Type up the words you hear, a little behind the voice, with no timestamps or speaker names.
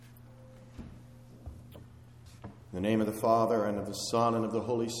In the name of the Father, and of the Son, and of the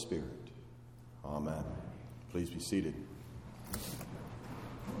Holy Spirit. Amen. Please be seated.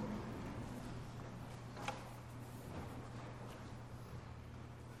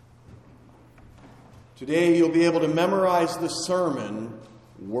 Today you'll be able to memorize the sermon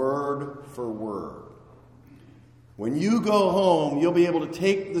word for word. When you go home, you'll be able to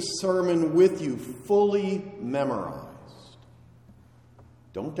take the sermon with you fully memorized.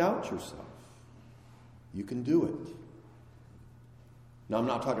 Don't doubt yourself. You can do it. Now, I'm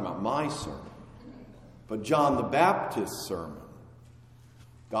not talking about my sermon, but John the Baptist's sermon.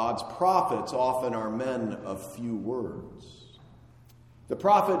 God's prophets often are men of few words. The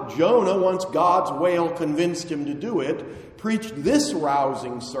prophet Jonah, once God's whale convinced him to do it, preached this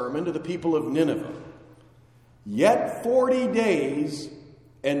rousing sermon to the people of Nineveh. Yet 40 days,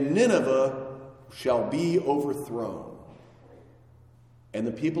 and Nineveh shall be overthrown. And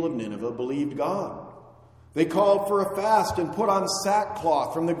the people of Nineveh believed God. They called for a fast and put on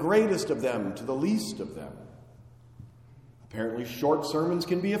sackcloth from the greatest of them to the least of them. Apparently, short sermons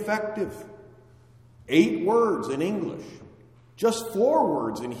can be effective. 8 words in English, just 4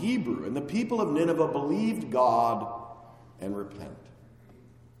 words in Hebrew, and the people of Nineveh believed God and repent.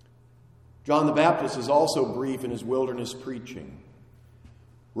 John the Baptist is also brief in his wilderness preaching.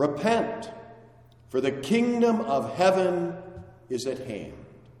 Repent, for the kingdom of heaven is at hand.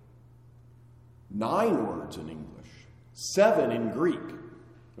 9 words in English, 7 in Greek.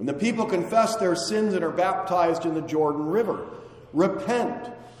 When the people confess their sins and are baptized in the Jordan River, repent,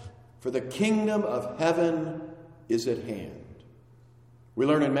 for the kingdom of heaven is at hand. We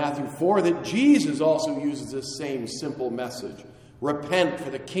learn in Matthew 4 that Jesus also uses this same simple message. Repent, for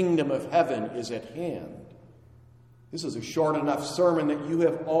the kingdom of heaven is at hand. This is a short enough sermon that you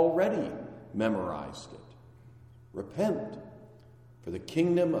have already memorized it. Repent, for the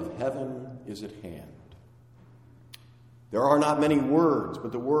kingdom of heaven is at hand. There are not many words,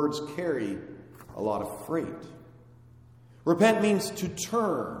 but the words carry a lot of freight. Repent means to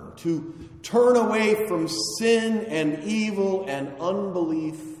turn away from sin and evil and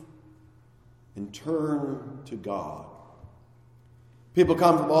unbelief and turn to God. People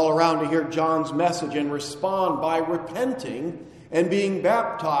come from all around to hear John's message and respond by repenting and being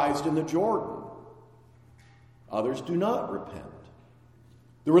baptized in the Jordan. Others do not repent.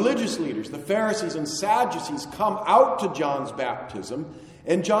 The religious leaders, the Pharisees and Sadducees, come out to John's baptism,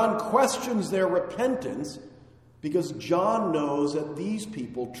 and John questions their repentance because John knows that these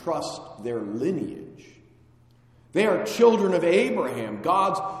people trust their lineage. They are children of Abraham,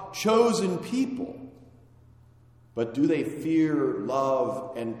 God's chosen people. But do they fear,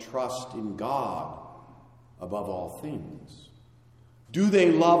 love, and trust in God above all things? Do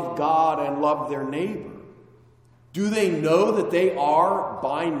they love God and love their neighbor? Do they know that they are,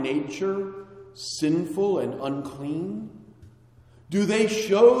 by nature, sinful and unclean? Do they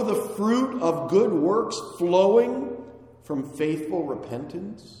show the fruit of good works flowing from faithful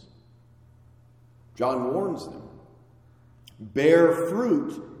repentance? John warns them. Bear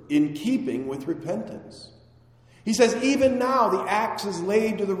fruit in keeping with repentance. He says, even now the axe is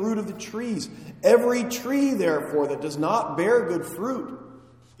laid to the root of the trees. Every tree, therefore, that does not bear good fruit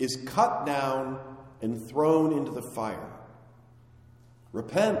is cut down and thrown into the fire.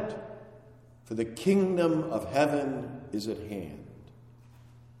 Repent, for the kingdom of heaven is at hand.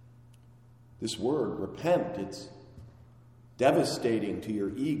 This word, repent, it's devastating to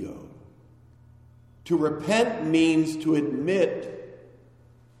your ego. To repent means to admit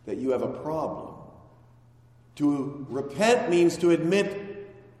that you have a problem. To repent means to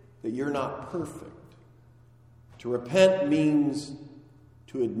admit that you're not perfect. To repent means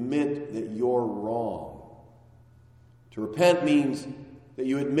to admit that you're wrong. To repent means that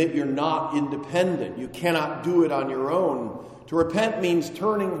you admit you're not independent. You cannot do it on your own. To repent means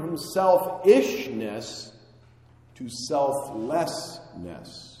turning from selfishness to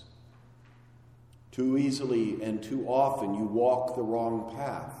selflessness. Too easily and too often you walk the wrong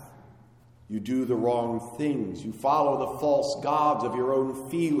path. You do the wrong things. You follow the false gods of your own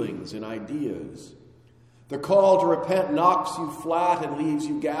feelings and ideas. The call to repent knocks you flat and leaves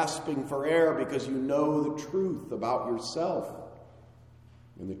you gasping for air because you know the truth about yourself.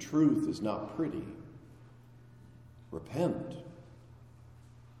 And the truth is not pretty. Repent.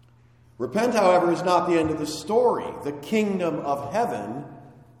 Repent, however, is not the end of the story. The kingdom of heaven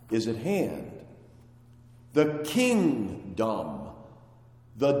is at hand. The kingdom,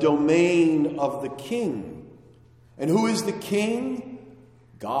 the domain of the king. And who is the king?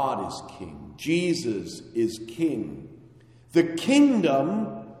 God is king. Jesus is king. The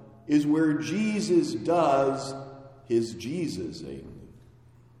kingdom is where Jesus does his Jesusing.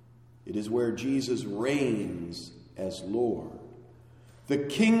 It is where Jesus reigns as Lord. The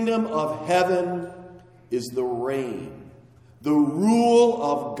kingdom of heaven is the reign, the rule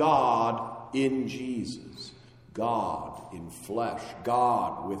of God in Jesus. God in flesh,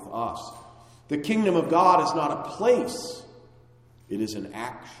 God with us. The kingdom of God is not a place, it is an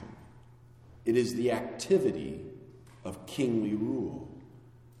action. It is the activity of kingly rule.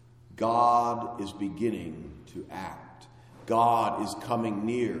 God is beginning to act. God is coming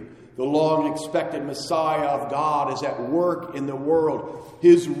near. The long-expected Messiah of God is at work in the world.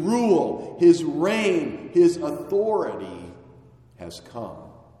 His rule, his reign, his authority has come.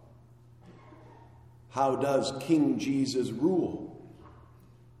 How does King Jesus rule?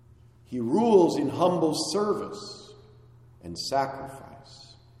 He rules in humble service and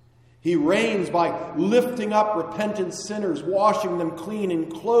sacrifice. He reigns by lifting up repentant sinners, washing them clean,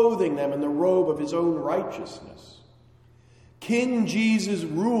 and clothing them in the robe of his own righteousness. King Jesus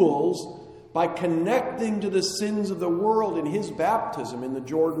rules by connecting to the sins of the world in his baptism in the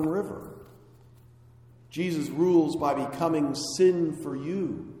Jordan River. Jesus rules by becoming sin for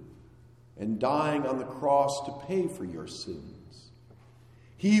you and dying on the cross to pay for your sins.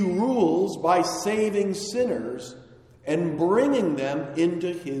 He rules by saving sinners and bringing them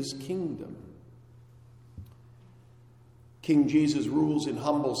into his kingdom. King Jesus rules in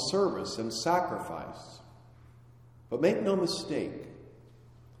humble service and sacrifice. But make no mistake,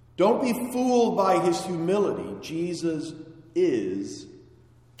 don't be fooled by his humility. Jesus is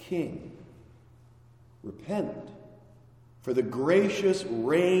King. Repent, for the gracious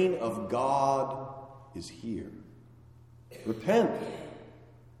reign of God is here. Repent,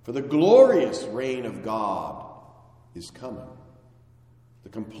 for the glorious reign of God is coming. The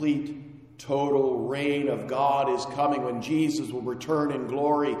complete, total reign of God is coming when Jesus will return in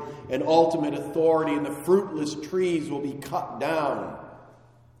glory and ultimate authority, and the fruitless trees will be cut down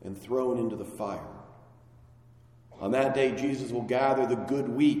and thrown into the fire. On that day, Jesus will gather the good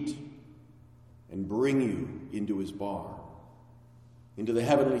wheat and bring you into his barn, into the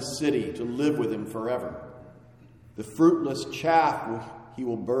heavenly city to live with him forever. The fruitless chaff he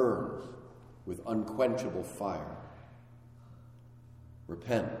will burn with unquenchable fire.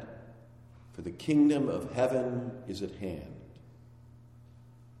 Repent, for the kingdom of heaven is at hand.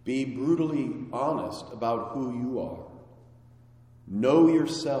 Be brutally honest about who you are. Know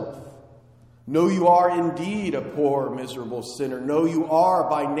yourself. Know you are indeed a poor, miserable sinner. Know you are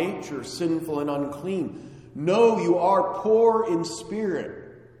by nature sinful and unclean. Know you are poor in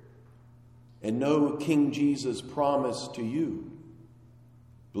spirit. And know King Jesus' promise to you.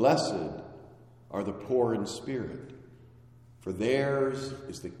 Blessed are the poor in spirit, for theirs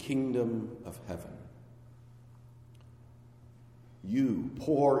is the kingdom of heaven. You,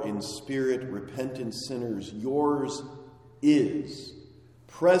 poor in spirit, repentant sinners, yours is,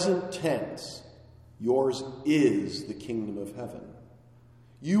 present tense, yours is the kingdom of heaven.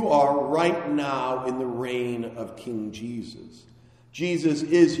 You are right now in the reign of King Jesus. Jesus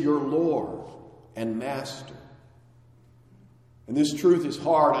is your Lord and Master. And this truth is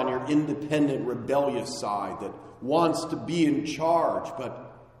hard on your independent, rebellious side that wants to be in charge,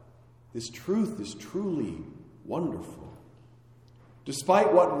 but this truth is truly wonderful.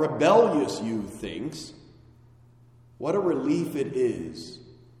 Despite what rebellious you thinks, what a relief it is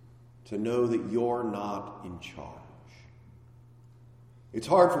to know that you're not in charge. It's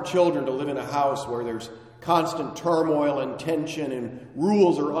hard for children to live in a house where there's constant turmoil and tension and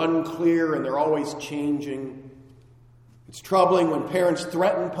rules are unclear and they're always changing. It's troubling when parents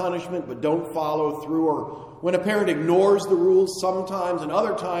threaten punishment but don't follow through, or when a parent ignores the rules sometimes and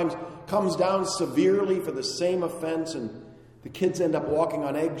other times comes down severely for the same offense, and the kids end up walking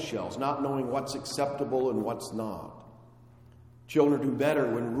on eggshells, not knowing what's acceptable and what's not. Children do better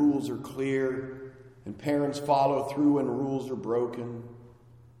when rules are clear and parents follow through when rules are broken.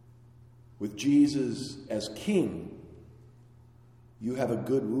 With Jesus as King, you have a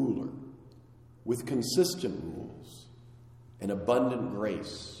good ruler with consistent rules and abundant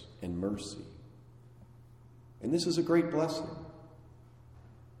grace and mercy. And this is a great blessing.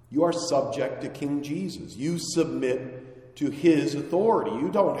 You are subject to King Jesus. You submit to his authority. You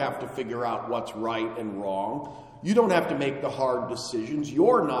don't have to figure out what's right and wrong. You don't have to make the hard decisions.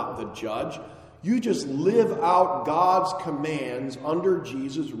 You're not the judge. You just live out God's commands under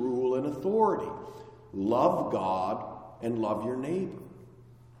Jesus' rule and authority. Love God and love your neighbor.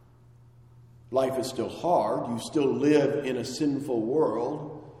 Life is still hard. You still live in a sinful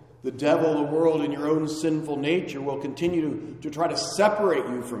world. The devil, the world, and your own sinful nature will continue to try to separate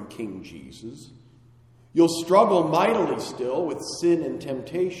you from King Jesus. You'll struggle mightily still with sin and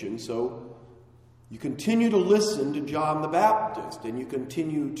temptation, so you continue to listen to John the Baptist and you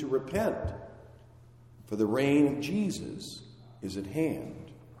continue to repent. for the reign of Jesus is at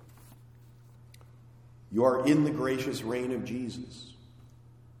hand. You are in the gracious reign of Jesus,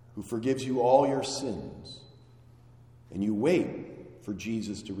 who forgives you all your sins, and you wait for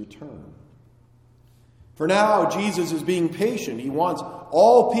Jesus to return. For now, Jesus is being patient. He wants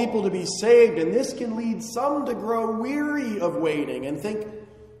all people to be saved, and this can lead some to grow weary of waiting and think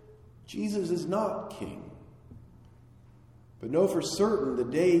Jesus is not king. But know for certain the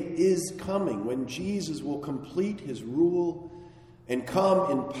day is coming when Jesus will complete his rule and come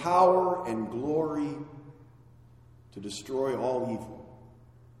in power and glory to destroy all evil.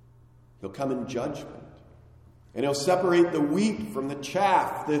 He'll come in judgment. And he'll separate the wheat from the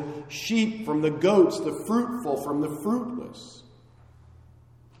chaff, the sheep from the goats, the fruitful from the fruitless.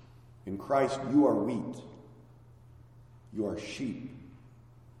 In Christ, you are wheat. You are sheep.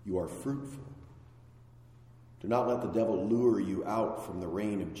 You are fruitful. Do not let the devil lure you out from the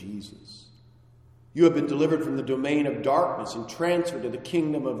reign of Jesus. You have been delivered from the domain of darkness and transferred to the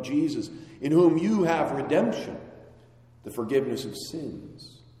kingdom of Jesus, in whom you have redemption, the forgiveness of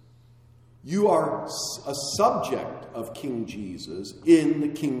sins. You are a subject of King Jesus in the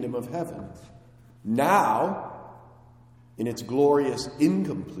kingdom of heaven, now in its glorious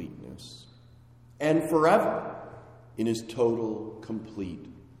incompleteness, and forever in his total, complete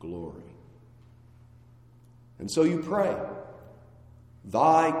glory. And so you pray,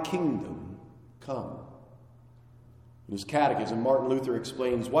 thy kingdom come. In his catechism, Martin Luther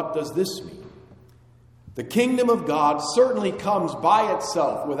explains, what does this mean? The kingdom of God certainly comes by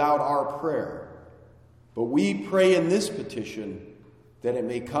itself without our prayer, but we pray in this petition that it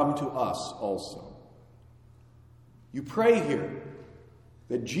may come to us also. You pray here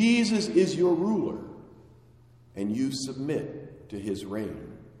that Jesus is your ruler and you submit to his reign.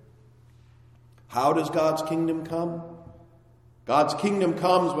 How does God's kingdom come? God's kingdom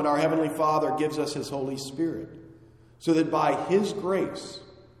comes when our Heavenly Father gives us his Holy Spirit, so that by his grace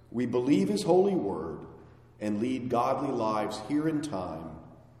we believe his holy word and lead godly lives here in time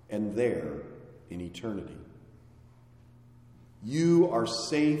and there in eternity. You are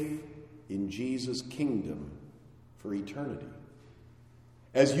safe in Jesus' kingdom for eternity.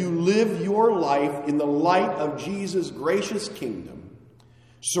 As you live your life in the light of Jesus' gracious kingdom,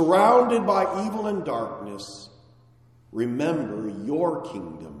 surrounded by evil and darkness, remember your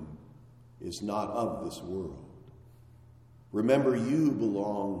kingdom is not of this world. Remember you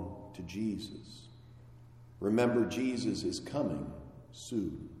belong to Jesus. Remember, Jesus is coming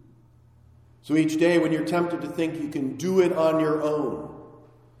soon. So each day when you're tempted to think you can do it on your own,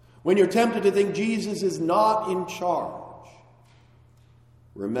 when you're tempted to think Jesus is not in charge,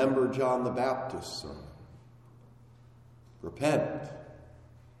 remember John the Baptist's sermon. Repent,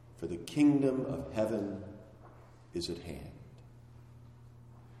 for the kingdom of heaven is at hand.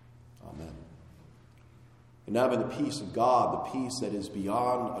 Amen. And now may the peace of God, the peace that is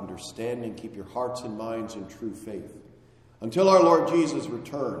beyond understanding, keep your hearts and minds in true faith until our Lord Jesus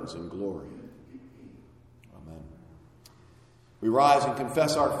returns in glory. Amen. We rise and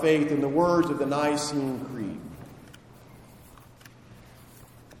confess our faith in the words of the Nicene Creed.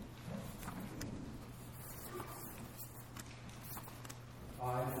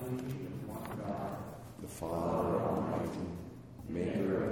 I believe in one God, the Father,